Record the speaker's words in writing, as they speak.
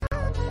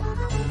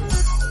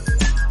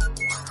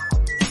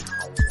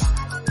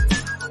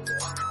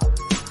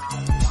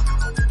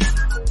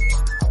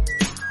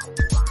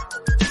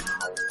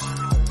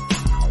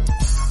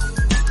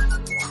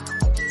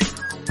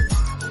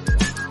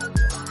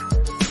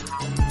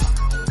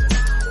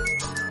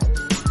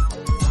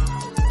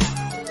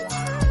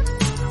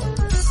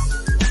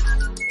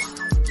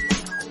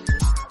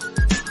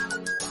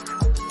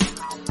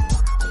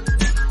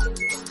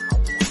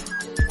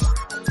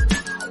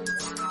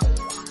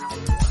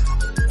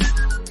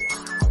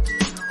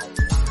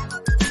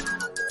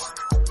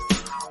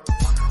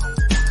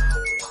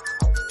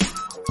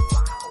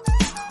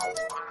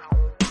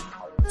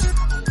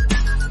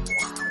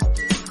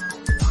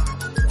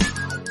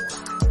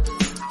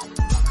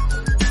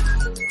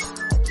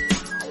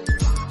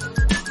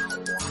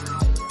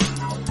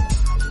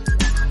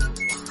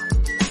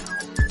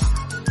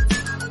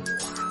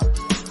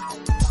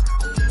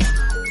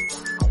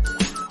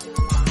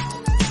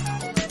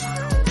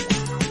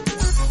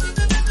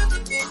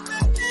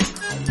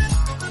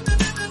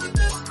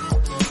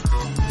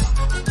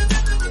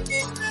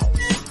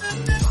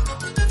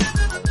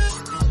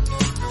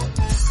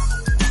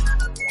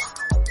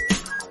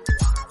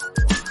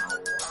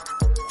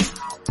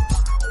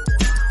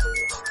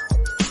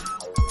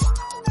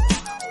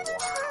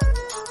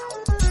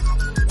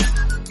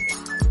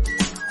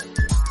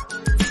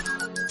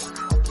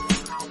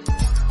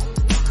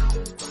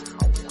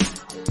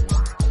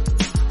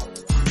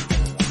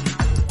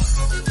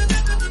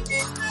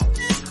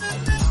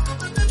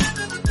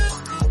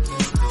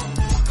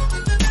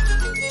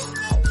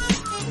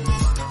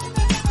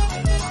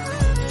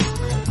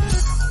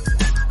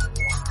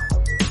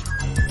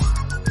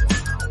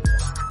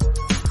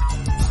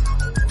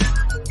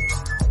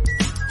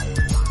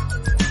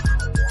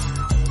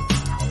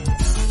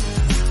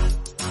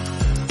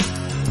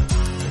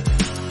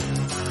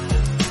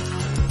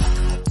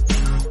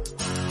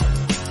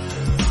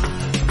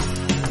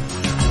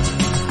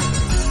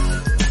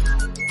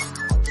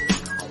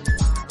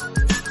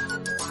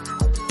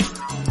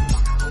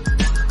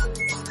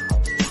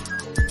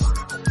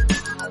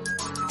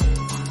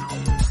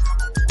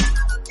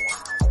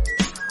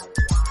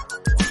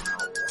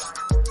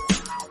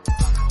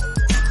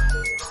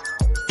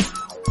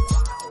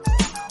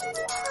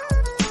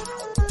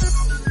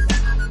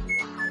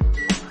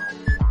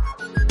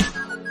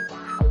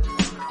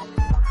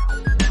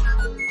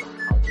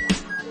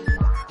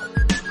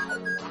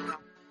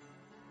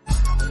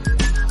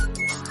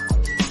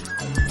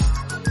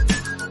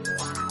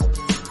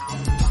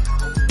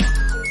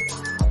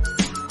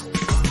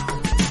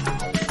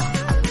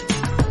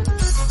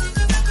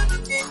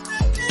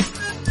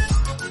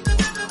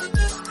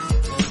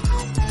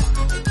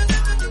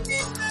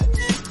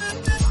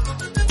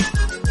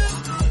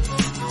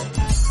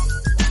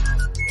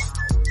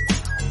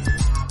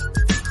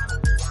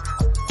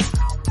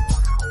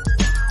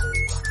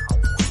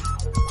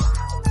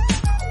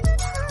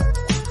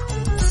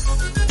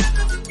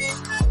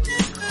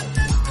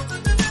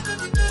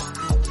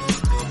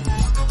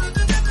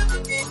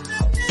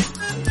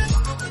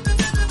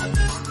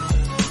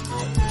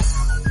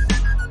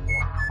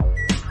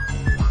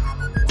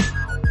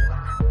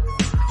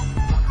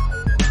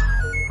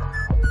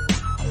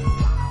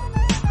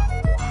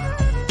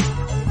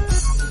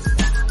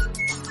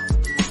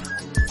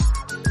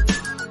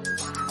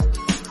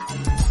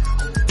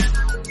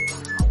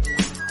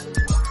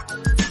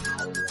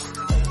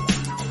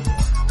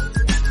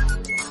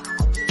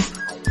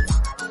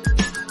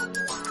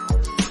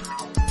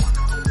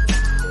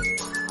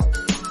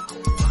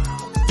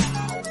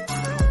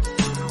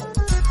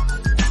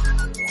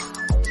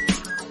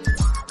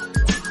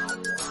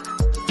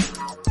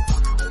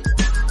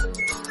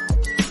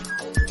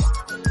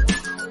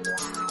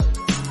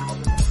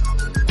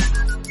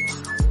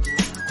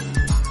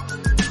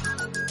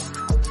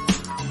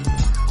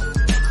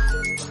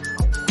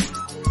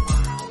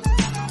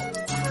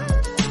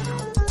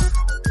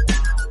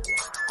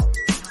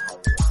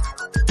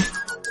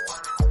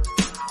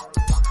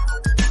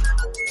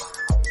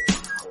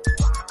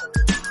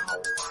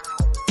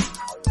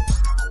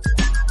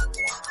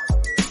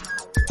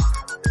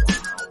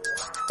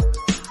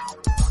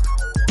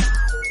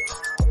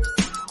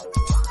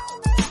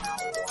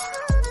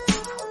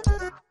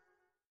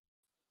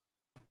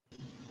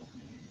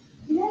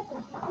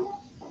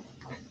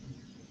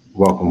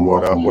Welcome,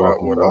 What up? welcome, What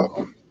up? welcome, What up?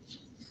 welcome.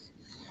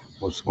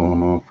 What's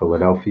going on,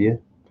 Philadelphia?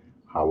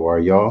 How are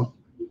y'all?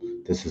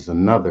 This is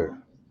another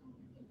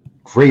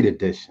great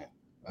edition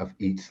of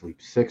Eat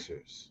Sleep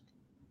Sixers.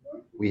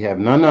 We have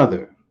none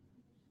other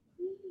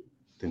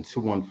than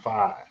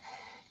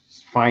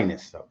 215's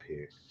finest up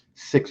here,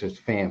 Sixers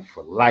fan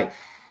for life.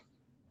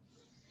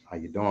 How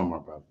you doing, my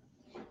brother?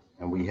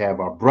 And we have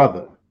our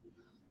brother,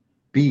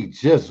 B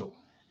Jizzle,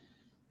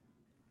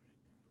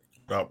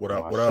 What up? What and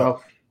up? What up?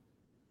 myself,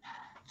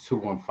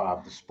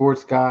 215 the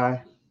sports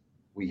guy.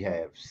 We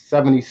have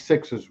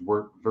 76ers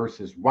work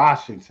versus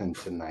Washington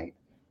tonight.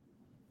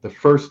 The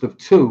first of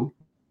two,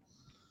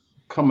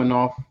 coming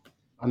off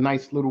a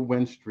nice little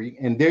win streak.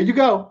 And there you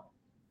go.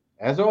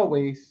 As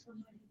always,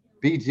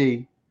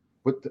 BG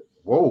with the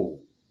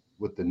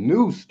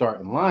new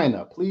starting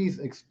lineup. Please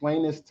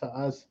explain this to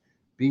us,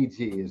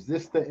 BG. Is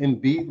this the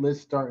Embiid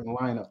list starting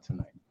lineup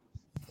tonight?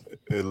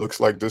 It looks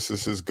like this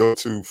is his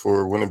go-to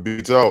for when it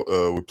beats out.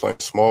 We're playing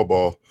small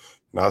ball,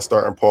 not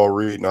starting Paul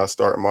Reed, not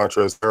starting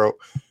Montrezl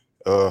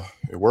Harrell.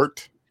 It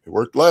worked. It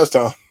worked last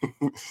time.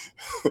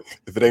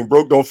 If it ain't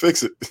broke, don't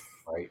fix it.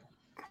 Right,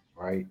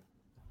 right.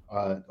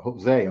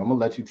 Jose, I'm gonna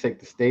let you take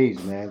the stage,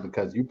 man,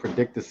 because you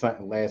predicted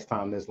something last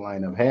time this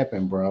lineup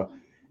happened, bro,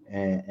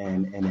 and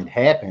it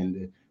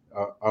happened.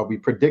 Are we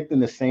predicting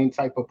the same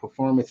type of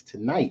performance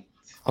tonight?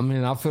 I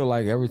mean, I feel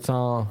like every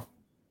time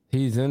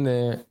he's in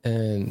there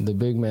and the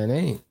big man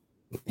ain't,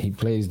 he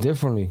plays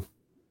differently.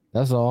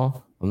 That's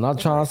all. I'm not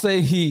trying to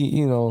say he's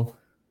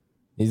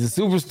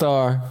a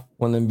superstar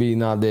when Embiid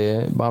not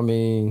there. But I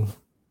mean,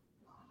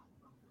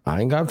 I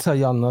ain't got to tell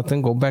y'all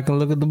nothing. Go back and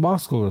look at the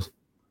box scores.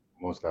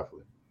 Most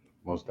definitely.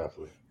 Most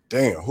definitely.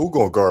 Damn, who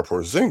gonna guard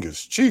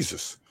Porzingis?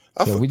 Jesus,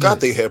 I forgot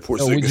they had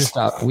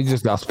Porzingis. We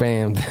just got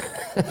spammed.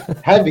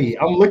 Heavy.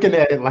 I'm looking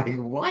at it like,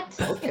 what?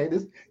 Okay,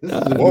 this is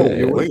a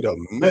Whoa, wait a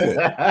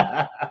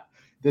minute.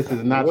 This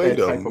is not Wait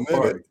that a type of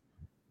minute.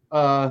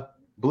 party.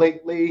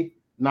 Blake Lee,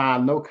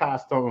 no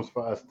costumes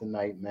for us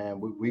tonight,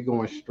 man. We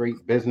going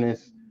straight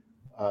business.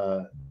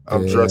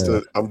 I'm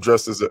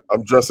dressed as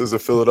a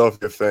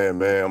Philadelphia fan,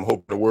 man. I'm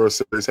hoping the World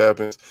Series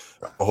happens.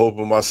 I'm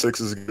hoping my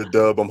Sixers get a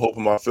dub. I'm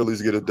hoping my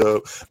Phillies get a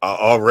dub. I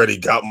already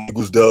got my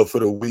Eagles dub for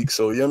the week,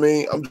 so you know what I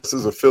mean. I'm just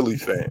as a Philly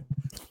fan.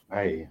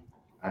 I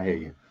hear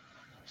you.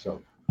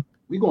 So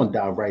we're gonna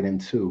dive right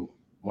into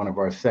one of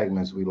our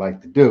segments we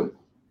like to do,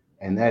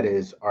 and that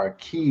is our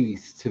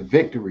keys to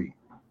victory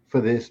for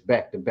this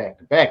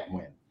back-to-back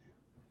win.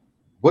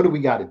 What do we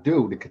got to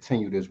do to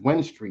continue this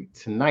win streak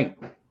tonight?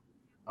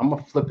 I'm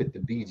gonna flip it to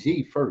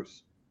BG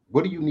first.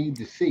 What do you need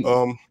to see?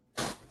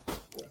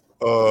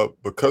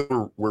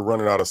 Because we're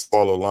running out of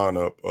smaller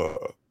lineup.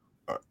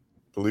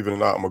 Believe it or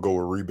not, I'm gonna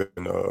go with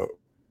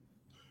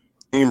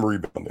team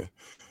rebounding.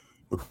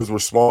 Because we're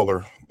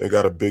smaller, they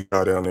got a big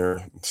guy down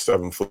there,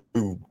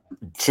 7'2",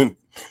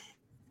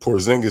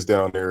 Porzingis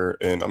down there,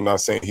 and I'm not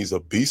saying he's a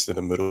beast in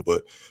the middle,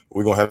 but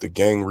we're gonna have to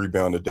gang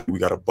rebound today. We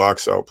got to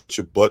box out, put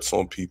your butts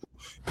on people,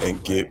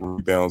 and get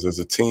rebounds as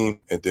a team,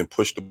 and then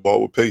push the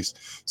ball with pace.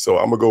 So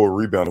I'm gonna go with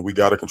rebounding. We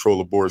got to control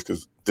the boards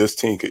because this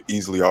team could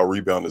easily out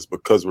rebound us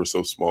because we're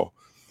so small.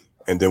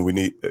 And then we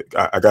need.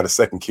 I got a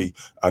second key.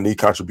 I need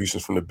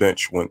contributions from the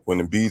bench when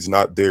Embiid's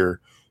not there.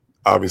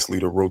 Obviously,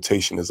 the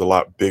rotation is a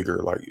lot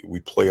bigger. Like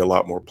we play a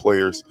lot more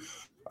players.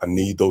 I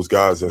need those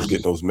guys that's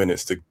getting those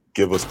minutes to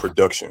give us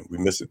production. We're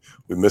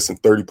missing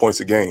 30 points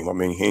a game. I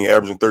mean, he ain't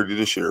averaging 30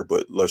 this year,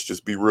 but let's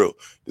just be real.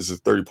 This is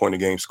a 30-point a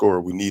game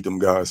scorer. We need them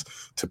guys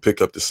to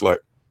pick up the slack.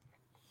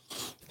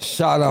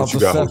 Shout out to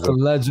Seth the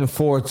Legend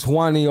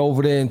 420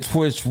 over there in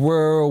Twitch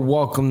World.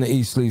 Welcome to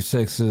Eat Sleep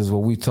Sixers, where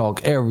we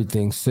talk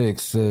everything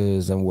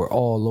Sixers, and we're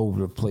all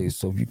over the place.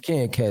 So if you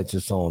can't catch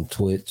us on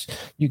Twitch,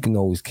 you can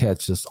always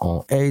catch us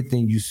on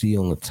everything you see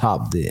on the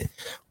top there.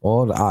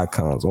 All the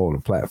icons, all the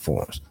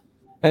platforms.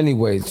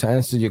 Anyway, to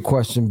answer your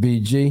question,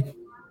 BG,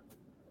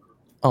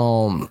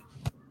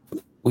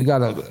 we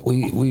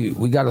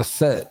gotta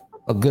set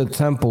a good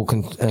tempo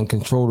and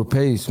control the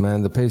pace,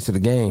 man. The pace of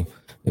the game.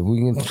 If we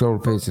can control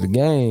the pace of the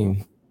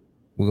game,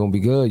 we're gonna be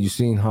good. You've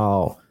seen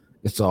how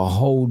it's a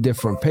whole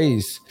different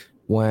pace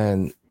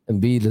when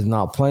Embiid is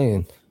not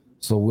playing.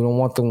 So we don't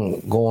want them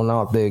going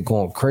out there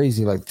going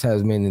crazy like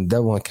Tasmanian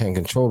Devil and can't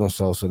control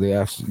themselves. So they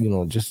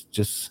actually,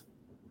 just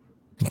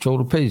control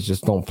the pace.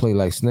 Just don't play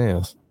like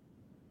snails.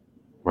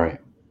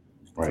 Right.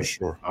 For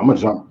sure. I'm gonna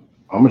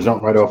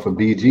jump right off of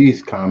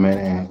BG's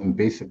comment and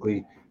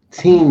basically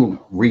team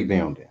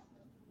rebounding.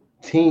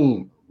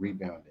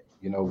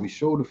 We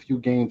showed a few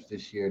games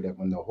this year that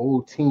when the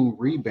whole team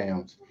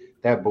rebounds,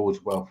 that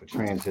bodes well for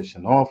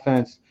transition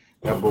offense.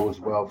 That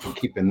bodes well for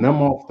keeping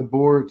them off the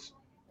boards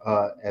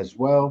as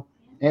well.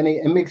 And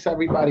it makes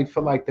everybody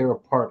feel like they're a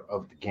part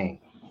of the game.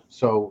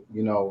 So,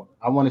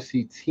 I want to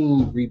see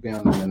team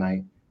rebounding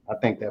tonight. I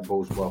think that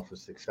bodes well for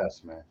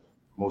success, man.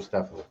 Most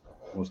definitely.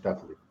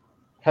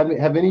 Have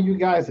any of you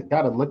guys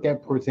got to look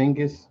at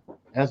Porzingis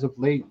as of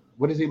late?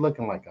 What is he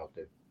looking like out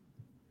there?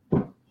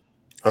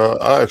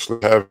 I actually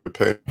have it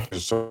paid.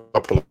 So I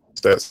pull up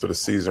stats for the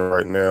season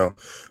right now.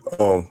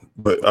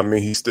 But I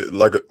mean, he's still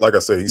like I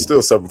said, he's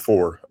still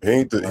 7'4". He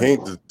ain't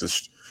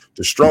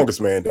the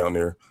strongest man down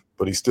there,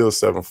 but he's still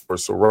 7'4".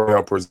 So right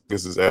now,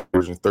 Porzingis is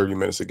averaging 30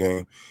 minutes a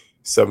game,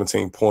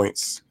 17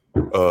 points,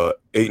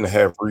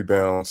 8.5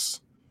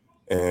 rebounds,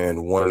 and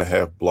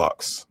 1.5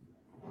 blocks.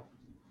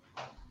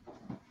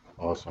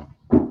 Awesome.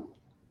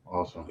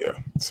 Yeah.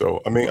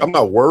 So I mean, I'm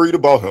not worried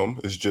about him.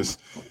 It's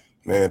just,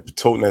 man,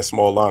 toting that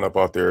small lineup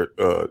out there.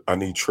 I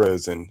need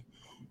Trez and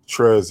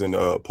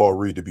Paul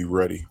Reed to be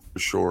ready for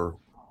sure.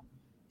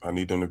 I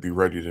need them to be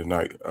ready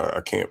tonight.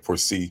 I can't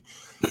foresee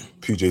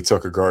PJ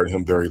Tucker guarding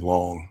him very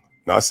long.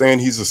 Not saying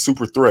he's a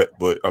super threat,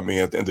 but I mean,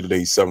 at the end of the day,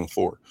 he's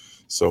 7'4".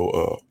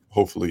 So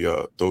hopefully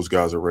those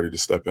guys are ready to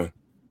step in.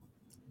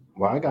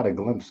 Well, I got a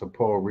glimpse of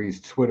Paul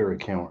Reed's Twitter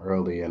account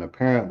early, and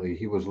apparently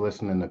he was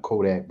listening to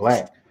Kodak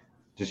Black,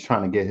 just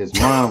trying to get his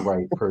mind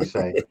right, per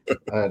se,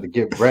 to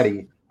get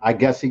ready. I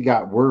guess he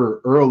got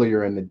word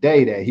earlier in the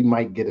day that he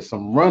might get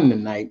some run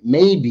tonight.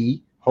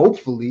 Maybe,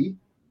 hopefully.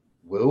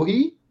 Will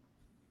he?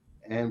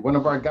 And one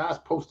of our guys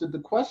posted the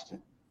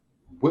question.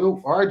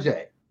 Will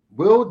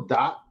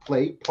Doc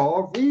play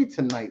Paul Reed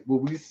tonight? Will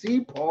we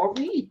see Paul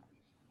Reed?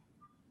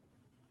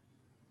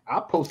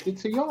 I posted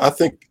to y'all. I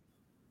think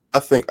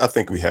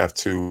we have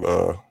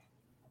to.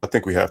 I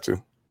think we have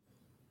to.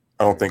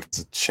 I don't think it's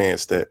a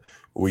chance that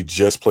we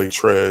just play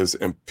Trez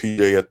and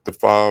PJ at the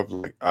 5.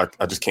 Like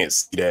I just can't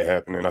see that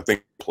happening. I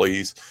think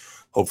plays.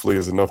 Hopefully,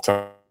 there's enough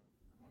time.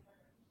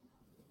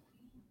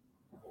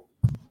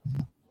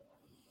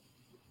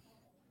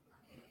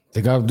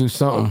 They got to do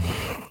something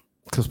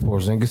because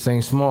Porzingis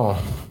ain't small.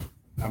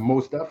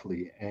 Most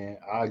definitely, and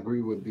I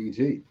agree with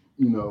BG.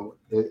 You know,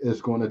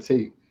 it's going to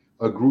take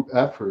a group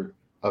effort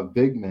of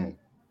big men,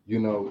 you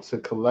know, to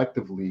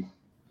collectively,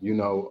 you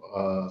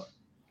know,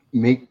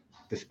 make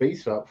the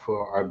space up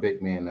for our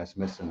big man that's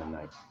missing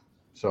tonight.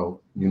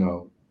 So, you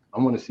know, I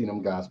want to see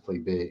them guys play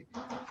big,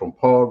 from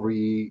Paul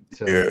Reed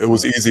to. Yeah, it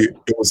was easy.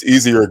 It was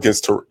easier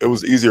against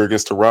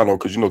Toronto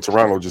because, you know,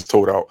 Toronto just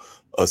told out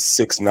a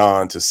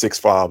 6'9" to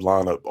 6'5"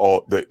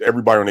 lineup.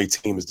 Everybody on their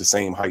team is the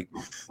same height,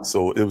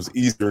 so it was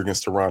easier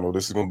against Toronto.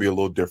 This is going to be a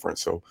little different.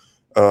 So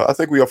I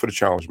think we up for the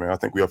challenge, man. I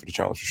think we up for the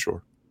challenge for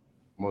sure.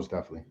 Most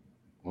definitely.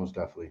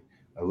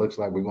 It looks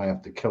like we're going to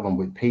have to kill them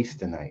with pace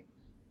tonight.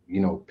 You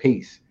know,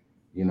 pace.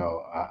 You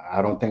know,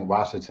 I don't think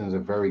Washington's a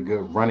very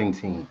good running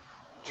team,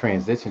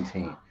 transition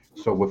team.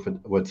 So with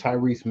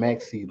Tyrese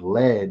Maxey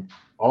led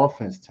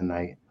offense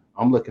tonight,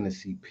 I'm looking to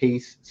see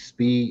pace,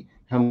 speed,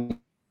 him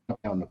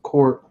down the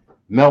court,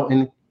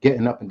 Melton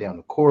getting up and down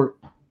the court.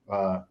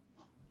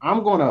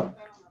 I'm gonna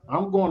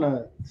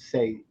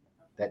say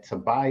that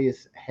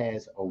Tobias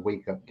has a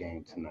wake up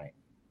game tonight.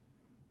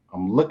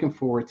 I'm looking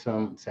forward to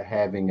him to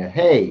having a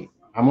hey,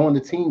 I'm on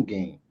the team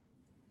game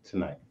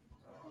tonight.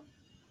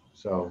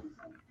 So.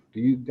 Do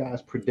you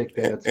guys predict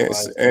that?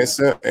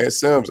 And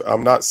Sims,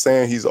 I'm not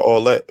saying he's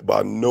all that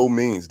by no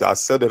means. I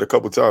said that a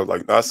couple of times.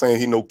 Like, not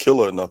saying he no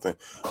killer or nothing,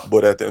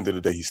 but at the end of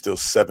the day, he's still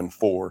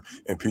 7'4",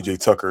 and PJ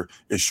Tucker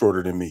is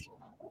shorter than me.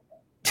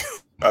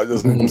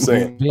 I'm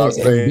saying.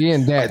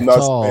 Being that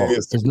tall,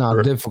 it's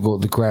not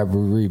difficult to grab a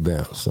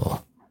rebound.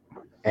 So,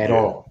 at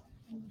all.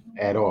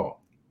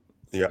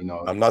 Yeah, you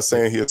know, I'm not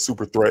saying he's a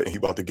super threat and he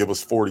about to give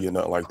us 40 or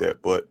nothing like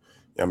that, but.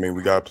 I mean,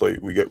 we gotta play.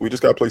 We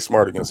just gotta play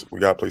smart against him. We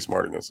gotta play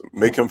smart against him.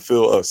 Make him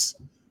feel us.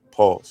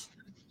 Pause.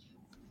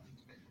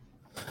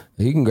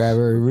 He can grab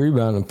every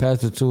rebound and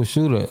pass it to a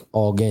shooter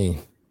all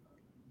game.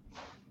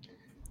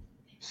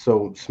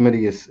 So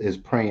Smitty is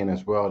praying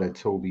as well that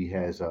Toby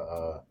has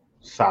a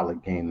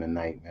solid game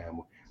tonight,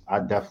 man. I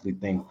definitely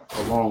think,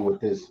 along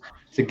with this,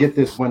 to get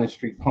this winning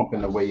streak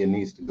pumping the way it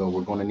needs to go,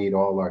 we're going to need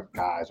all our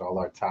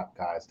top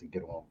guys to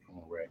get on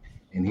right,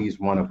 and he's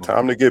one of them.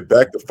 Time to get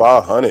back to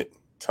 500.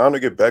 Time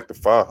to get back to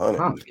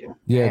 500.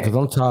 Yeah, because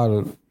I'm tired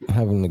of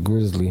having the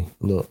grizzly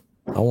look.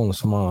 I want to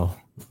smile.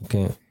 I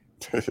can't.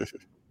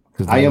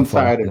 I am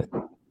tired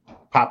of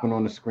popping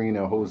on the screen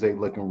and Jose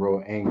looking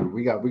real angry.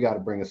 We got to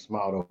bring a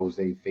smile to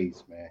Jose's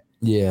face, man.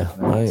 Yeah,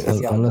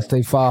 unless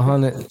they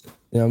 500, you know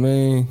what I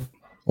mean,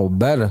 or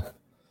better.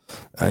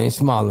 I ain't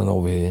smiling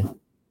over here.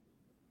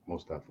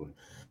 Most definitely.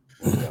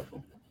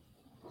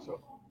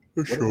 So,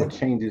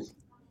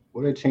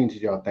 what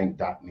changes y'all think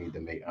Doc need to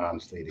make,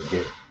 honestly,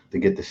 to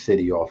get the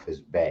city off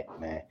his back,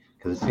 man?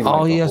 Because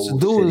all he has to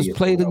do is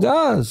play the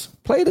guys.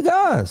 Play the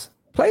guys.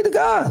 I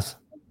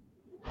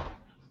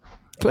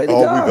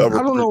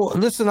don't know.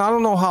 Listen, I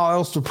don't know how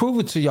else to prove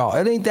it to y'all.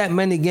 It ain't that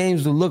many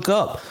games to look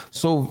up.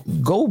 So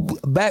go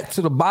back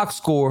to the box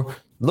score.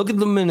 Look at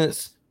the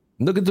minutes.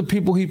 Look at the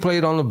people he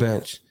played on the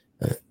bench.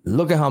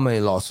 Look at how many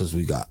losses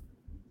we got.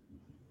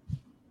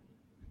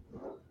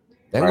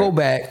 Then go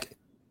back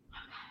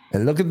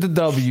and look at the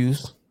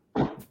W's.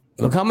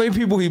 Look how many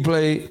people he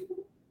played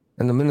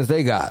and the minutes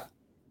they got.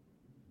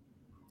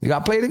 You got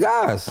to play the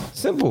guys.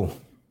 Simple.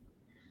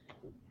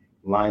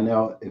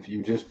 Lionel, if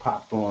you just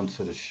popped on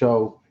to the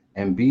show,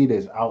 Embiid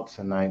is out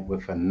tonight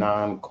with a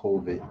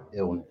non-COVID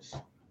illness.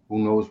 Who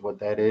knows what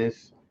that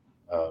is?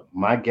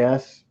 My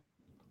guess,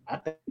 I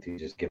think they're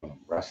just giving him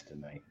rest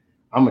tonight.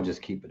 I'm gonna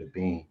just keep it a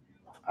bean.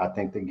 I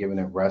think they're giving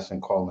it rest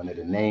and calling it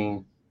a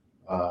name.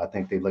 I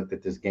think they looked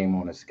at this game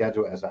on a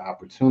schedule as an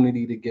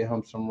opportunity to get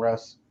him some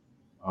rest.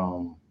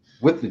 Um,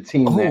 with the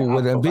team that Who I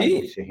would feel that like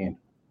be? they should handle.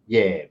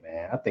 Yeah,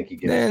 man, I think he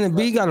gets Man, some the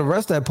B rest got to tonight.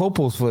 rest that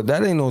Popo's foot.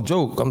 That ain't no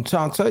joke. I'm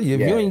trying to tell you,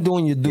 if you Yeah, ain't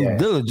doing your due yeah,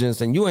 diligence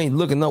and you ain't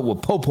looking up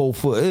what Popo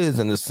foot is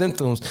and the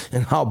symptoms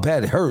and how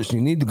bad it hurts, you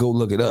need to go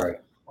look it up. right,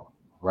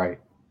 right,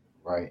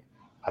 right.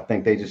 I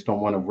think they just don't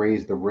want to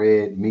raise the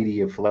red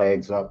media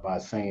flags up by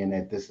saying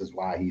that this is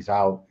why he's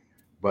out.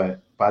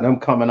 But by them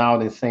coming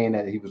out and saying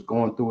that he was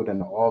going through it in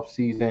the off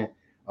season,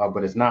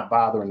 but it's not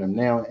bothering him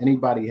now.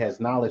 Anybody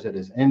has knowledge of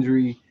this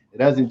injury, it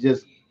doesn't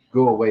just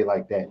go away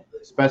like that.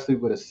 Especially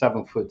with a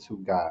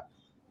 7'2" guy,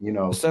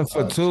 Seven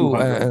foot two two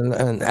hundred.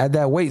 and add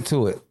that weight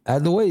to it.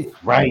 Add the weight.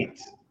 Right,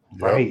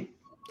 Yep, right,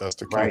 that's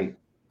the key. right.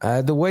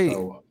 Add the weight.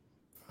 So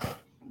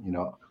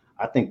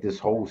I think this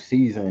whole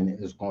season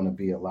is going to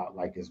be a lot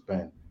like it's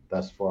been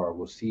thus far.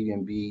 We'll see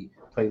Embiid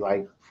play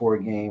like 4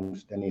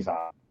 games, then he's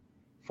out.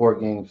 4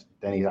 games,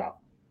 then he's out.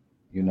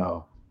 You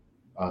know,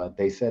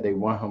 they said they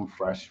want him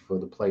fresh for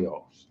the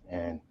playoffs,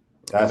 and And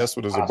that's that's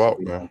what it's about,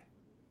 possibly man.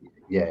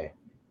 yeah,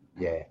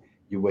 yeah.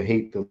 You would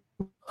hate to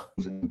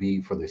lose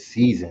Embiid for the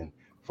season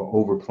for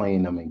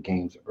overplaying them in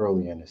games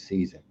early in the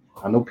season.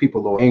 I know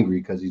people are angry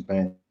because he's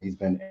been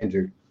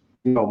injured,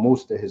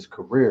 most of his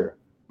career.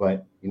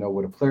 But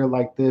with a player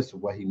like this,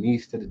 what he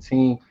needs to the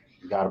team,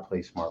 you got to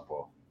play smart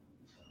ball.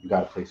 You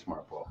got to play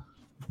smart ball.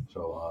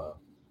 So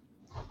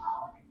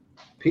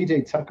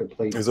PJ Tucker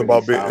played It's pretty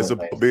about be, it's solid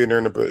about last. being there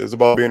in the it's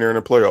about being there in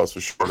the playoffs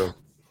for sure. Though.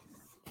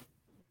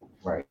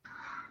 Right,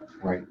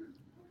 right,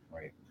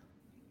 right.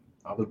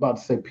 I was about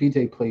to say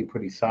PJ played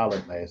pretty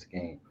solid last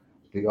game.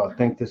 Do y'all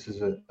think this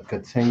is a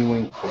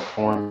continuing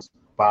performance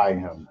by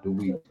him? Do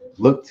we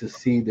look to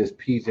see this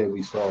PJ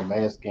we saw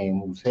last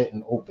game, who's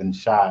hitting open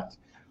shots,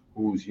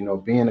 who's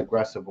being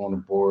aggressive on the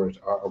boards?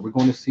 Are we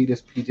going to see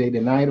this PJ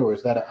tonight, or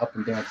is that an up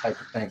and down type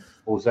of thing?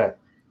 Jose?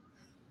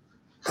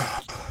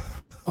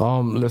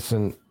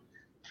 Listen,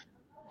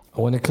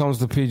 when it comes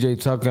to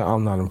PJ Tucker,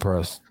 I'm not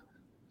impressed.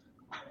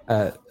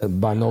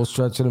 By no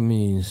stretch of the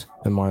means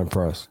am I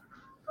impressed.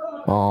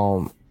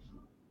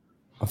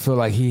 I feel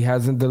like he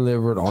hasn't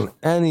delivered on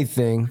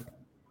anything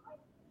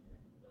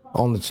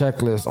on the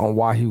checklist on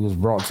why he was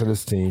brought to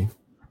this team.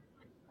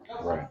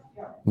 Right.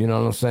 You know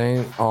what I'm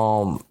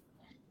saying?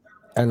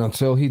 And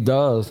until he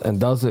does and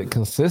does it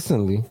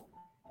consistently,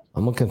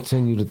 I'm gonna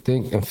continue to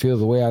think and feel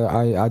the way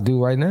I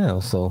do right now.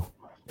 So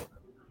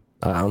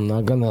I'm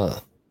not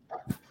gonna,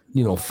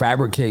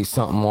 fabricate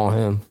something on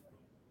him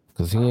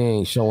because he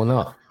ain't showing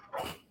up.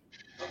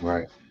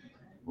 Right.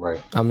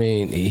 Right. I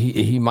mean,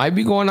 he might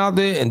be going out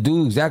there and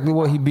do exactly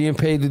what he being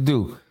paid to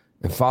do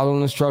and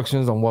following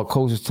instructions on what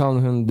coach is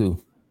telling him to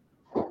do.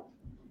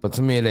 But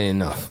to me, it ain't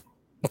enough.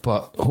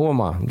 But who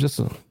am I? I'm just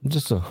a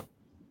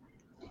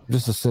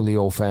silly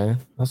old fan.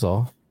 That's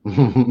all. You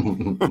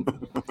know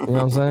what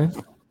I'm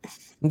saying?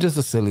 I'm just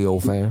a silly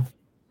old fan.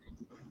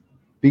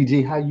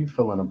 BG, how you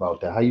feeling about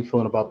that? How you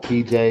feeling about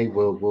PJ?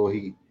 Will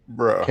he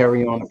Bruh,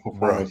 carry on the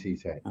performance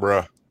he's had?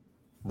 bruh.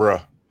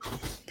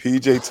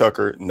 PJ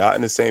Tucker, not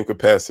in the same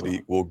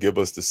capacity, will give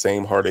us the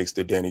same heartaches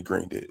that Danny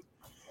Green did.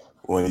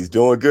 When he's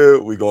doing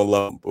good, we're gonna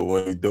love him. But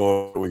when he's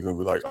doing, we're gonna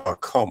be like, "Oh,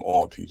 come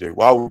on, PJ,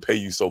 why would we pay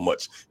you so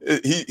much?"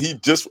 He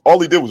just all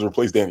he did was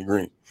replace Danny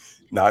Green.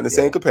 Not in the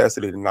same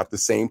capacity, and not the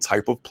same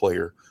type of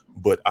player.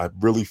 But I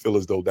really feel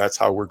as though that's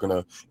how we're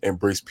gonna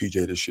embrace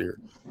PJ this year.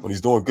 When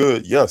he's doing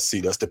good, yes, see,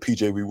 that's the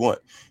PJ we want.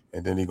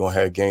 And then he's gonna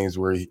have games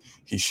where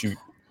he shoot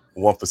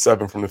 1 for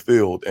 7 from the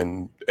field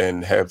and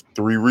have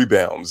 3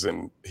 rebounds,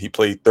 and he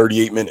played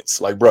 38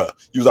 minutes. Like, bruh,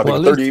 you was out there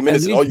for 38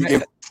 minutes, and all you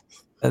get.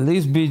 At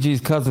least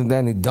BG's cousin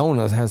Danny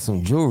Donuts has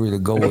some jewelry to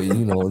go with,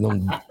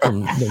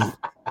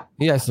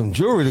 he has some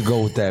jewelry to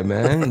go with that,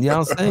 man. You know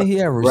what I'm saying? He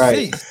had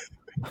receipts.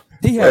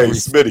 He had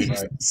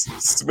receipts.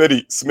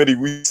 Smitty,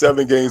 we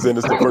 7 games in.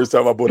 It's the first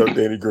time I brought up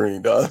Danny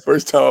Green, dog.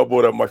 First time I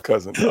brought up my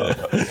cousin, dog.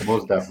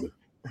 Most definitely.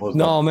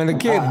 No, man, the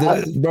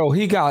kid, bro,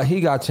 he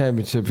got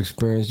championship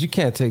experience. You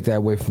can't take that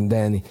away from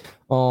Danny.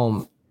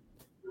 I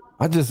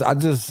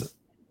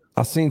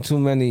seen too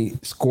many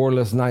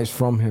scoreless nights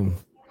from him.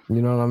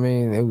 You know what I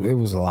mean? It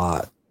was a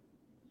lot.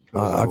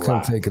 I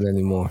couldn't take it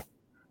anymore.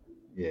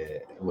 Yeah,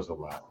 it was a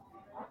lot.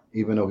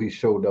 Even though he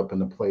showed up in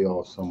the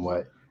playoffs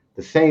somewhat.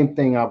 The same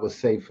thing I would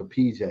say for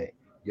PJ.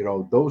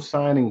 Those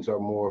signings are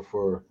more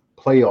for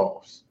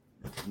playoffs,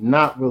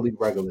 not really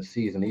regular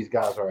season. These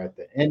guys are at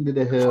the end of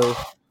the hill.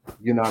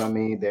 You know what I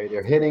mean?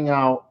 They're hitting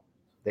out.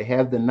 They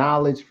have the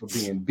knowledge for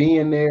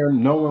being there,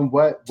 knowing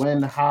what,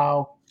 when,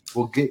 how.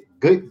 We'll get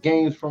good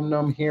games from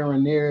them here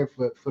and there.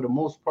 For the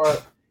most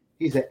part,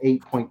 he's an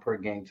 8-point per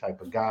game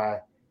type of guy.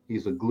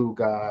 He's a glue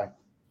guy.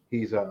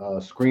 He's a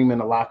scream in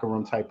the locker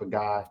room type of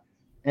guy.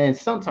 And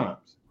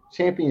sometimes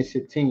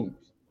championship teams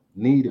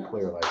need a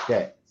player like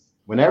that.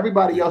 When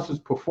everybody else is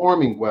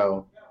performing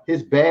well,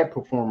 his bad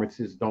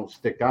performances don't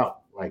stick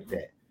out like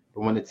that.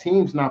 But when the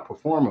team's not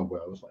performing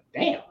well, it's like,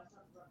 damn,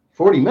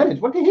 40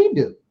 minutes. What did he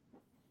do?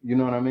 You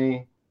know what I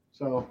mean?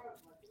 So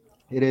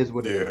it is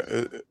what it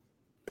is.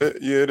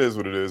 It is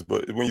what it is.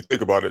 But when you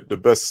think about it, the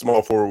best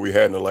small forward we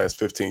had in the last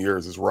 15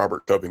 years is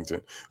Robert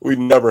Covington. We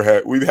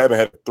haven't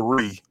had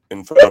 3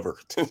 in forever.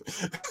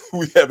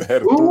 We haven't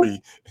had a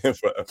 3 in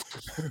forever.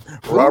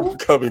 Robert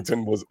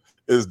Covington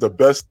is the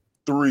best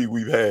 3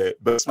 we've had,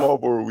 best small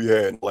forward we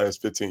had in the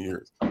last 15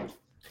 years. And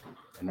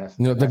that's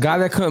the guy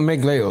that couldn't make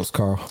layups,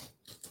 Carl.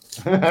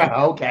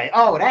 Okay.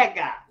 Oh, that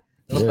guy.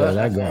 Yeah,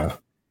 that guy.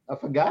 I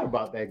forgot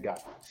about that guy.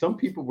 Some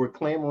people were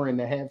clamoring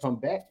to have him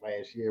back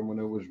last year when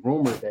it was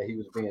rumored that he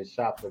was being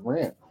shopped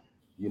around.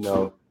 You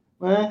know,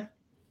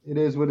 it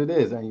is what it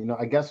is. And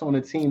I guess on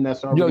a team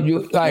that's already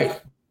you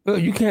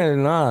can't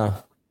deny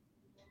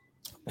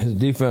his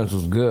defense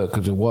was good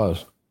because it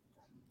was.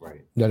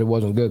 Right. That it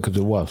wasn't good because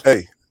it was.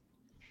 Hey,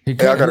 I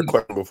got a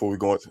question before we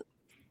go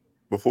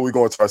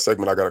into our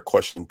segment. I got a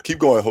question. Keep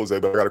going, Jose,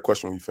 but I got a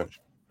question when you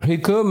finish. He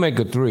could make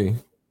a 3.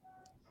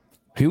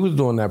 He was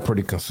doing that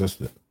pretty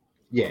consistent.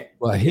 Yeah.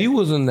 But he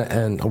was in the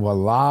end of a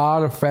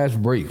lot of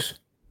fast breaks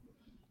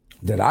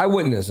that I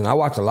witnessed, and I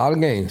watched a lot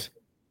of games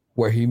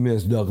where he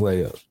missed duck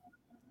layups.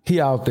 He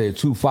out there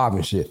 2-5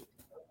 and shit.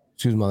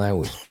 Excuse my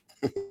language.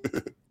 You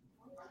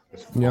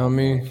know what I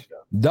mean?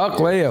 Duck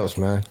layups,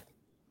 man.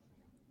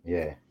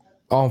 Yeah.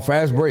 On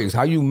fast breaks.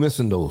 How you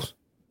missing those?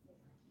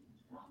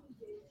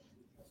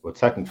 Well,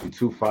 technically,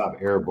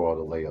 2-5 airball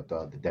the layup the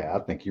other day. I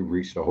think you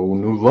reached a whole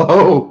new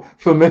low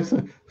for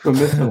missing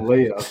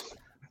layups.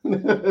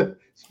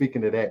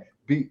 Speaking of that,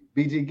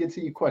 BG, get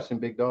to your question,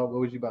 big dog. What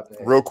was you about to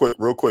ask? Real quick,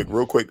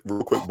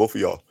 both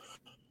of y'all.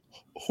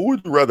 Who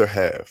would you rather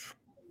have?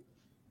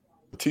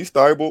 T.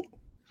 Thibault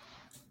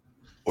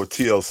or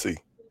TLC?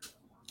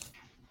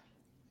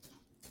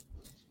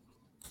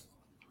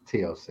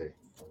 TLC.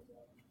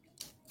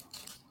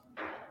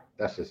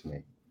 That's just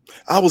me.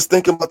 I was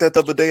thinking about that the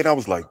other day, and I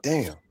was like,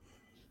 damn,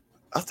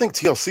 I think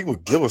TLC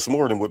would give us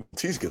more than what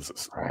Matisse gives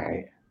us.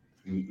 Right.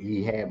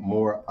 He had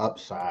more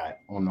upside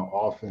on the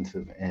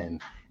offensive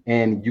end,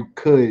 and he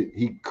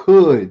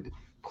could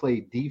play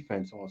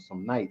defense on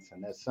some nights,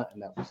 and that's something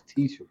that was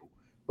teachable.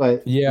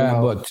 But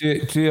but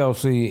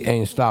TLC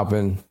ain't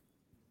stopping.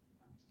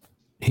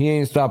 He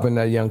ain't stopping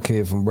that young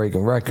kid from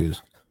breaking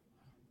records.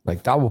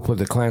 Like, I will put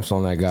the clamps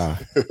on that guy.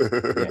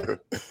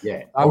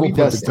 Yeah. I will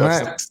put the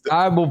clamps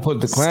on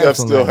Steph that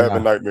still guy.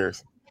 having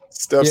nightmares.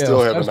 Steph still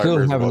having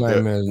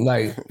nightmares.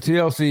 Like,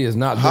 TLC is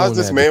not. How's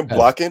this man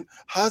blocking?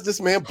 How's this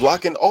man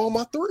blocking all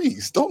my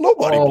threes? Don't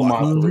nobody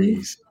block my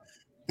threes.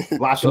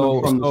 Blocking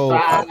them from the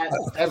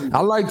side.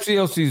 I like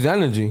TLC's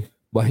energy,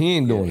 but he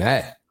ain't doing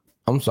that.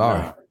 I'm sorry.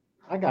 No,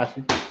 I got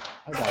you.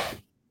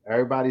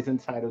 Everybody's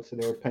entitled to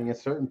their opinion.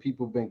 Certain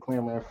people have been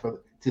clamoring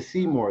to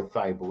see more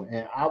Thibault,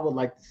 and I would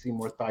like to see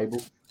more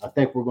Thibault. I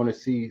think we're going to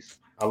see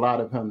a lot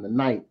of him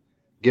tonight,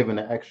 given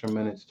the extra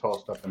minutes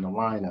tossed up in the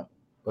lineup.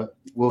 But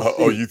we'll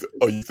see.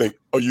 You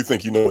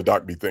think you know what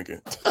Doc be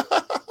thinking?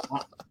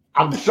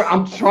 I'm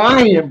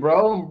trying,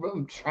 bro.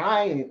 I'm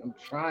trying.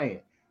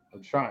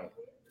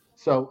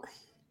 So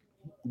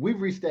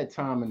we've reached that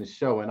time in the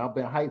show, and I've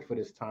been hyped for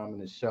this time in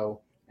the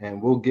show. And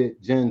we'll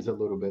get Jens a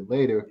little bit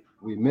later.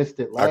 We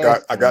missed it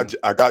last. I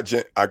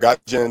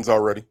got Jens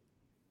already.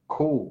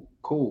 Cool.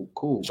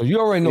 So you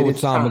already know what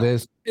time it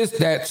is. It's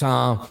that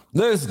time.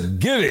 Let's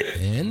get it.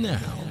 And now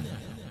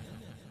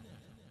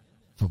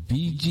for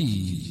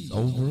BG's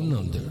Over and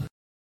Under.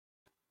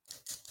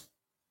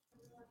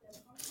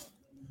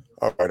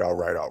 All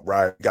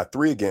right. Got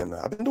 3 again.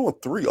 I've been doing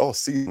 3 all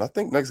season. I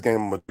think next game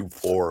I'm gonna do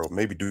 4 or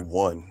maybe do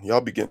 1. Y'all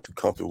be getting too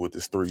comfortable with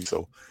this 3,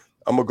 so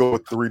I'm gonna go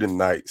with 3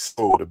 tonight.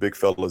 So the big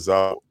fella's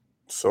out.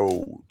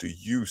 So do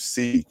you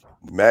see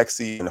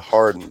Maxey and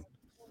Harden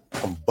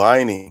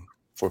combining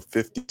for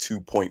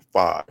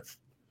 52.5?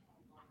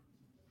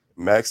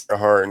 Maxey and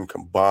Harden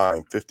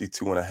combined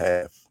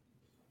 52.5.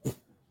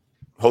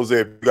 Jose,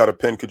 if you got a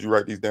pen, could you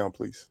write these down,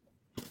 please?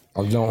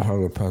 I don't have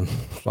a pen.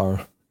 Sorry.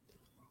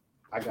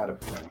 I got a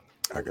pen.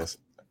 I guess.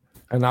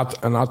 And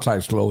I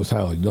type slow as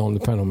hell. You don't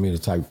depend on me to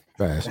type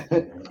fast.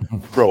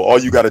 Bro, all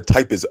you got to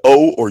type is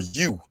O or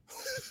U.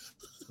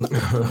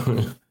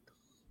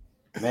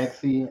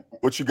 Maxey.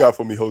 What you got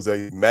for me,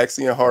 Jose?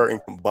 Maxey and Harden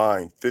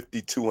combined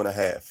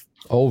 52.5.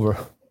 Over.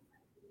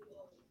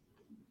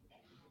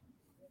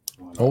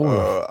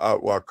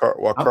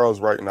 While Carl's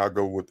writing, I'll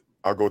go with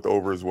the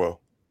over as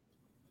well.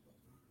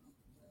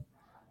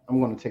 I'm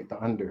going to take the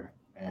under,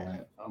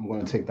 and I'm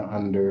going to take the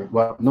under.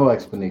 Well, no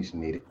explanation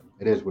needed.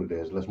 It is what it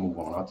is. Let's move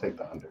on. I'll take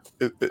the under.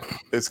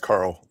 It's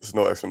Carl. There's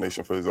no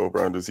explanation for his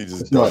over-unders. He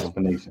just no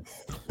explanation.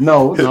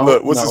 No.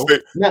 Look, what's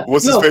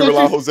his favorite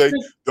line, Jose?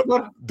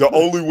 The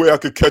only way I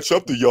could catch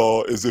up to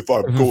y'all is if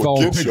I go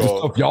against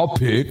y'all. Y'all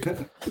pick.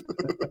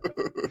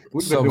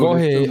 So go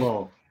ahead.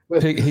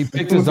 He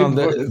picked his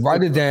under.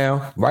 Write it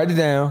down.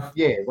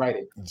 Yeah, write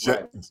it.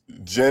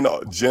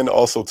 Jen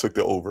also took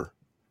the over.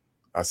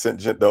 I sent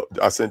Jen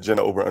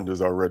the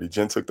over-unders already.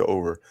 Jen took the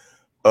over.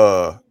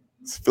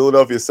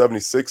 Philadelphia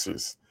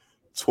 76ers,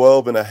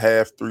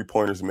 12.5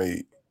 3-pointers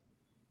made.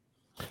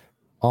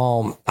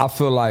 I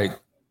feel like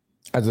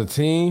as a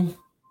team,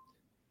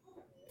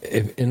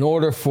 if in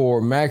order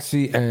for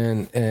Maxey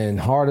and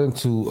Harden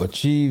to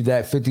achieve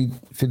that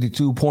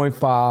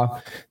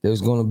 52.5,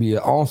 there's going to be an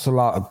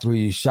onslaught of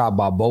threes shot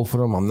by both of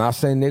them. I'm not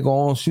saying they're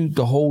going to shoot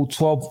the whole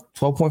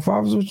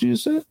 12.5 is what you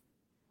said?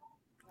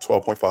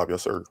 12.5,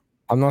 yes, sir.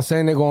 I'm not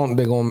saying they're going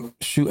to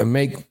shoot and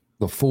make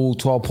the full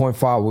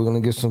 12.5. We're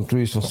going to get some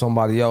threes from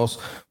somebody else.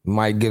 We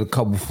might get a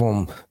couple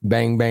from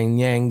Bang Bang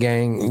Yang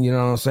Gang, you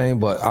know what I'm saying?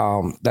 But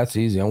that's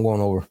easy. I'm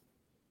going over.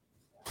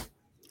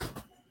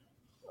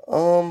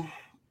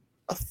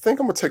 I think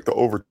I'm gonna take the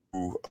over.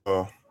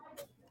 It'll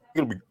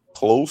be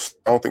close.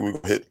 I don't think we're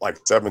gonna hit like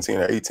 17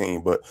 or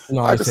 18, but no,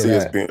 I can see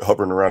us being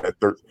hovering around that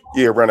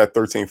around that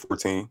 13,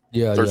 14.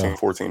 Yeah, 13,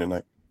 14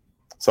 tonight.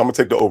 So I'm gonna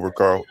take the over,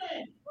 Carl.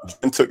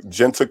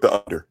 Jen took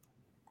the under.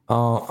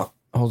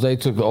 Jose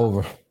took the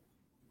over.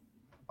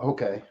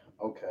 Okay.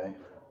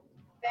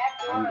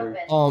 Under.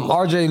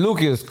 RJ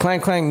Lucas,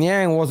 Clank Clank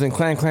Yang wasn't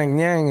Clank Clank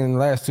Yang in the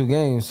last two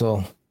games,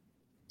 so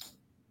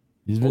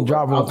he's been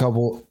dropping a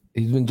couple.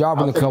 He's been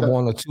dropping a couple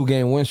on a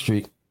 2-game win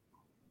streak.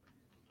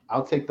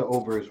 I'll take the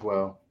over as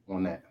well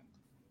on that.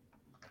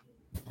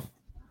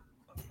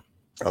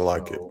 I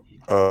like it.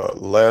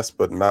 Last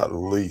but not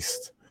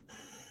least,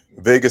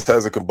 Vegas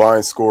has a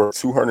combined score of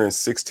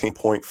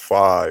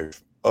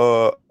 216.5.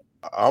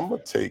 I'm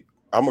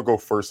gonna go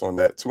first on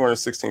that.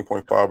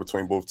 216.5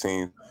 between both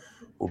teams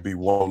will be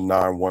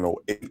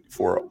 109-108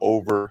 for an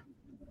over.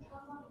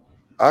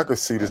 I could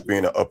see this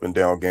being an up and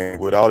down game.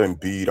 Without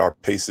Embiid, our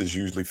pace is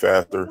usually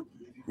faster.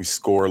 We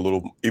score a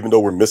little, even though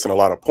we're missing a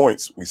lot of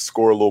points, we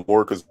score a little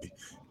more because we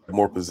have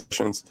more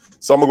positions.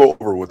 So I'm gonna go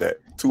over with that.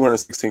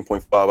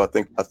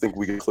 216.5. I think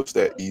we can clip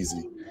that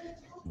easy.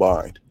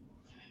 Bind.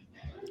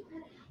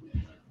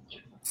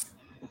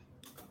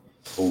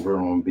 Over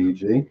on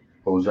BG.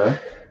 Jose.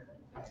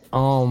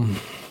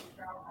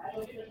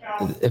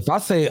 If I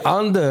say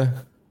under,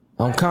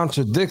 I'm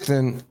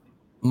contradicting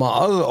my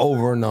other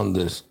over and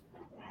unders.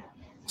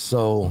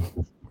 So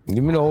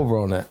give me the over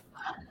on that.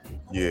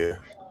 Yeah.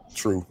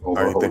 True.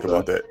 I didn't think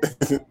about that.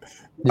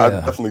 Yeah. I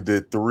definitely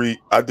did three.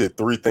 I did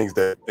 3 things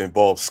that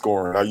involve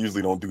scoring. I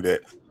usually don't do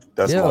that.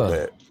 That's my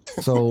bad.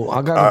 So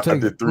I got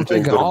to take. I'm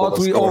taking all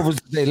 3 overs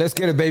today. Let's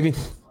get it, baby.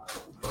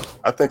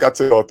 I think I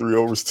took all 3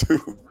 overs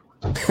too.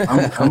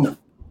 I'm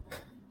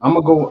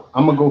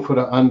gonna go for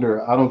the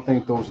under. I don't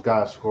think those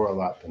guys score a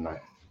lot tonight.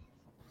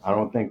 I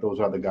don't think those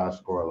other guys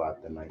score a lot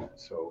tonight.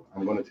 So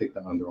I'm gonna take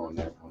the under on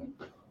that one.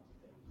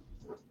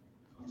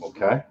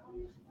 Okay.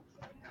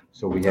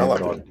 So we have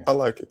I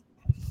like it.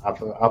 I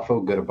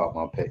feel good about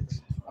my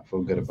picks.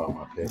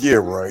 Yeah,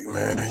 right,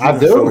 man. You've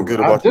been feeling good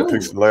about your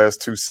picks the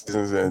last 2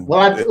 seasons and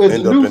it's a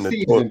new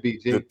season,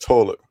 BG. The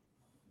toilet.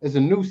 It's a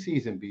new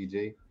season,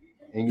 BG.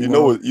 And you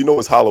know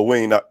it's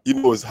Halloween. Not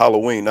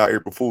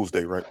April Fool's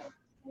Day, right?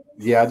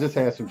 Yeah, I just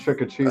had some trick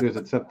or treaters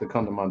attempt to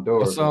come to my door.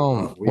 What's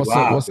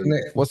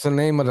the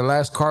name of the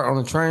last cart on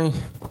the train?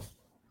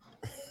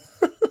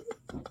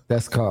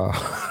 That's Carl.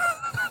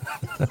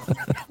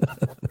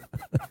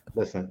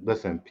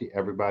 Listen,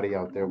 everybody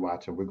out there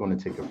watching, we're going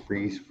to take a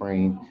freeze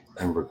frame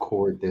and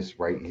record this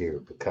right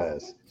here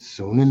because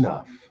soon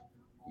enough,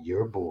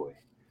 your boy,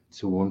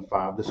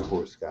 215 the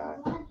Sports Guy,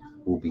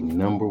 will be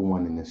number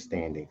 1 in the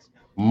standings.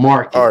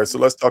 Mark it. All right, so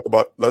let's talk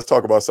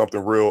about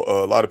something real.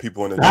 A lot of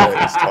people in the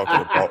chat is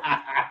talking about.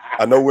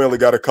 I know we only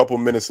got a couple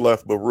minutes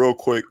left, but real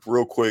quick,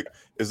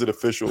 is it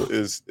official?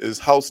 Is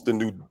House the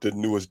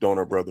newest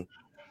donor, brother?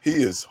 He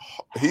gives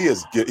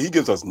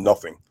us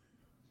nothing.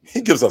 He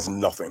gives us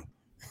nothing.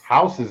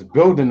 House is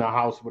building a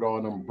house with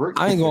all them bricks.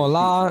 I ain't gonna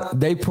lie,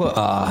 they put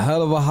a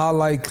hell of a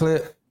highlight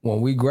clip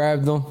when we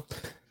grabbed him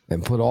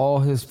and put all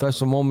his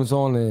special moments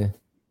on there,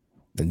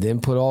 and then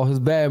put all his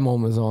bad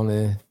moments on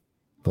there.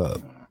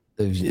 But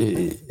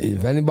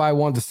if anybody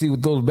wants to see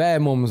what those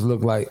bad moments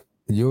look like,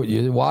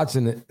 you're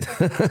watching it.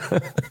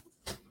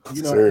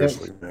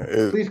 Seriously,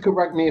 man. Please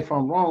correct me if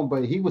I'm wrong,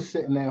 but he was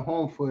sitting at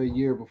home for a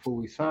year before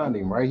we signed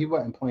him, right? He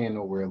wasn't playing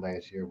nowhere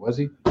last year, was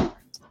he?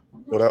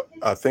 Well,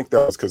 I think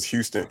that was because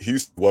Houston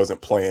wasn't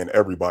playing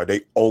everybody.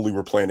 They only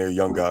were playing their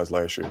young guys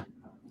last year.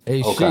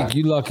 Hey, okay. Sheik,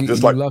 you lucky.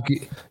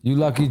 You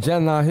lucky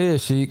Jen not here,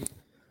 Sheik.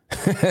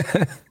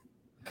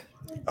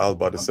 I was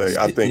about to say,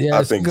 I think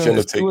Jen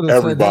will take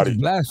everybody.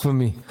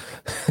 Blasphemy.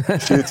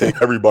 She'll take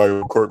everybody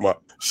with Korkmaz.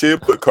 She'll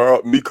put Carl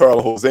and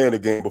Jose in the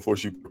game before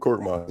she put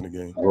Korkmaz in the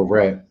game.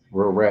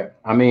 Real rap.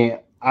 I mean,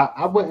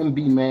 I wouldn't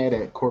be mad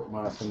at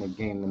Korkmaz in the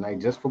game tonight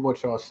just for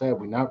what y'all said.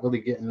 We're not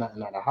really getting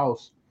nothing out of the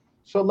house.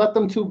 So let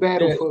them two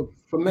battle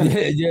for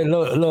minutes. Yeah,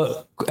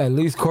 look. At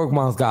least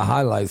Korkmaz got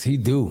highlights. He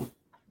do.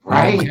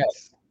 Right.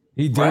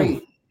 He do.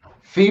 Right.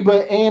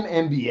 FIBA and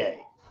NBA.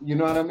 You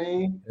know what I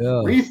mean?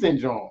 Yeah.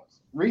 Recent Jones.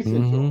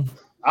 Jones.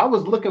 I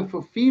was looking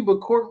for FIBA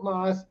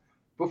Korkmaz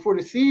before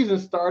the season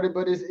started,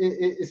 but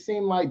it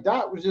seemed like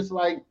Doc was just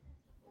like,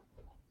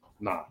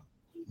 nah,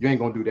 you ain't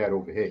gonna do that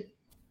over here.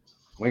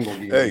 We ain't gonna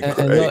be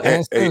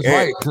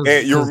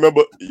and you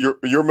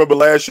remember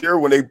last year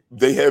when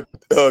they had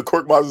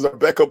Korkmaz as a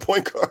backup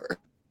point guard.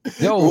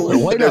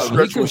 Yo, wait that up. He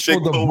stretch when Shake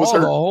controlled the was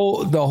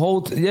ball hurt. the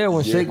whole yeah,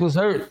 when Yeah. Shake was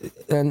hurt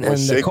and When the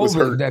Shake was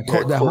COVID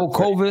hurt, that whole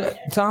court-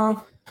 COVID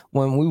time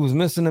when we was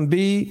missing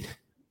Embiid.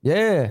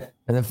 Yeah.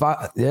 And if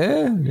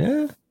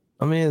yeah.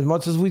 I mean, as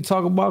much as we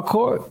talk about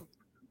court,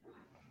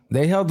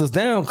 they held us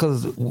down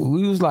because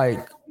we was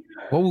like,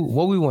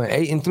 what we went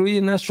 8-3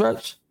 in that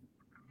stretch?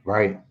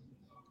 Right.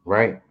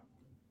 You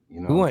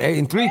know, We went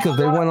 8-3 because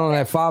they went on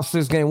that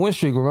 5-6 game win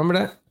streak. Remember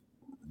that?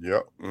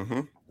 Yep.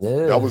 Mm-hmm.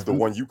 Yeah. That was the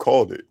one you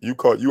called it.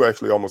 You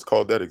actually almost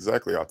called that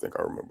exactly. I think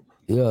I remember.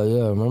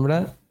 Yeah. Remember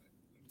that?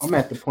 I'm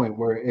at the point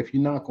where if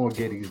you're not going to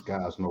get these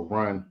guys no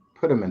run,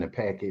 put them in a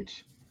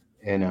package,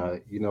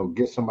 and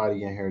get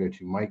somebody in here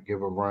that you might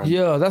give a run.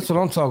 Yeah, that's what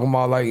I'm talking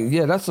about. Like,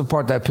 yeah, that's the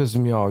part that pisses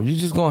me off. You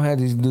just gonna have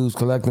these dudes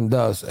collecting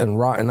dust and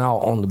rotting out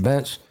on the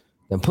bench,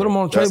 and put them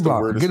on the trade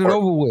block. Get it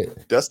over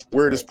with. That's the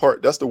weirdest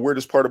part. That's the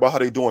weirdest part about how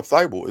they doing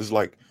Thibault is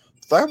like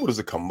Thibault is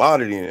a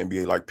commodity in the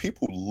NBA. Like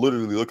people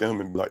literally look at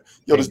him and be like,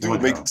 "Yo, this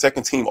dude makes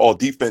second team all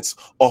defense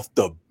off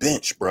the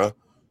bench, bruh."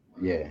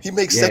 Yeah, he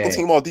makes second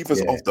team all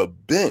defense off the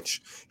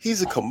bench.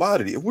 He's a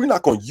commodity. If we're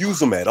not going to use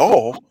him at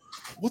all,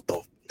 what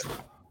the?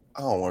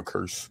 I don't want to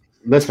curse.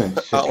 Listen,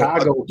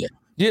 Chicago.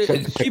 Yeah,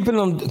 keeping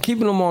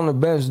them on the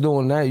bench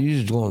doing that,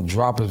 you're just gonna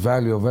drop his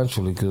value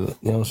eventually. Cause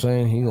you know what I'm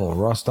saying, he gonna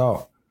rust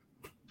out.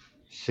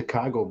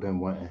 Chicago been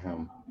wanting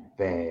him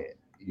bad,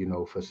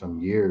 for some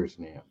years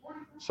now.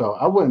 So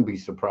I wouldn't be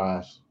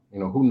surprised.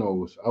 Who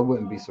knows? I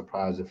wouldn't be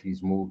surprised if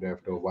he's moved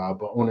after a while.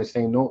 But on the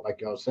same note,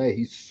 like y'all say,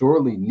 he's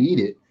sorely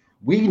needed.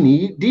 We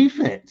need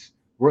defense.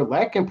 We're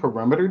lacking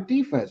perimeter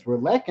defense. We're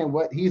lacking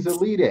what he's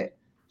elite at.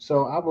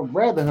 So I would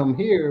rather him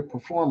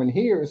performing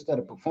here instead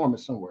of performing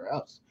somewhere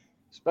else,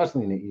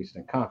 especially in the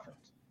Eastern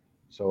Conference.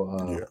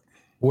 So,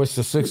 which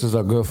the Sixers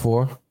are good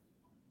for.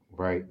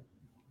 Right.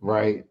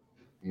 Right.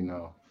 I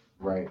don't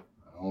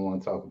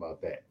want to talk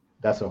about that.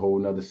 That's a whole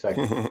nother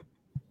segment.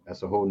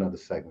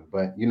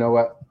 But you know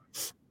what?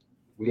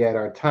 We had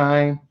our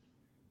time.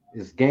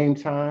 It's game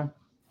time.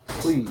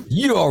 Please.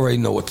 You already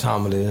know what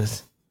time it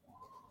is.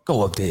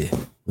 Go up there.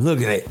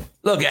 Look at it.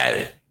 Look at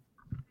it.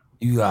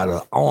 You got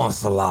an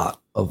onslaught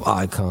of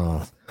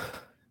icons.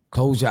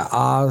 Close your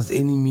eyes,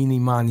 any, meeny,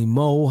 miny,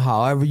 mo,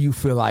 however you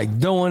feel like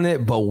doing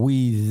it, but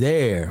we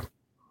there.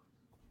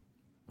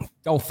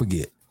 Don't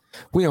forget,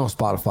 we on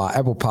Spotify,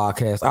 Apple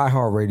Podcasts,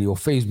 iHeartRadio,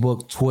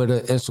 Facebook,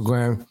 Twitter,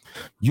 Instagram,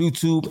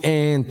 YouTube,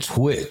 and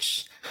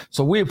Twitch.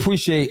 So we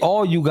appreciate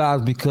all you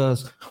guys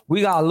because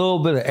we got a little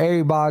bit of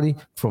everybody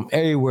from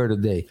everywhere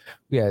today.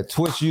 We had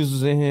Twitch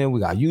users in here.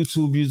 We got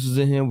YouTube users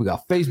in here. We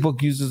got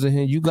Facebook users in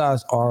here. You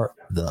guys are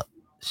the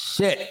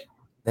shit.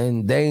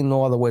 And they ain't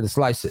no other way to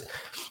slice it.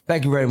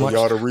 Thank you very much.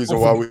 Y'all the reason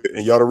why we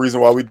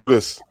do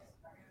this.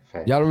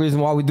 Y'all the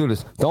reason why we do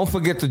this. Don't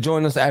forget to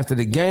join us after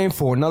the game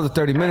for another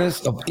 30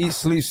 minutes of Eat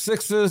Sleep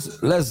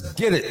Sixers. Let's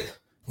get it.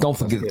 Don't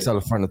forget to tell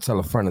a friend to tell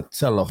a friend to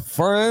tell a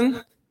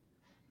friend.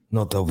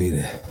 No te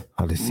olvides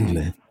a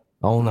decirle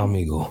a un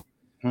amigo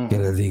que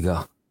le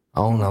diga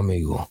a un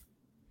amigo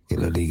que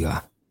le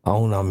diga a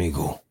un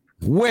amigo.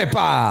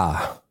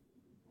 ¡Huepa!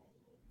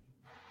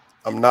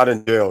 I'm not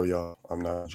in jail, y'all. I'm not.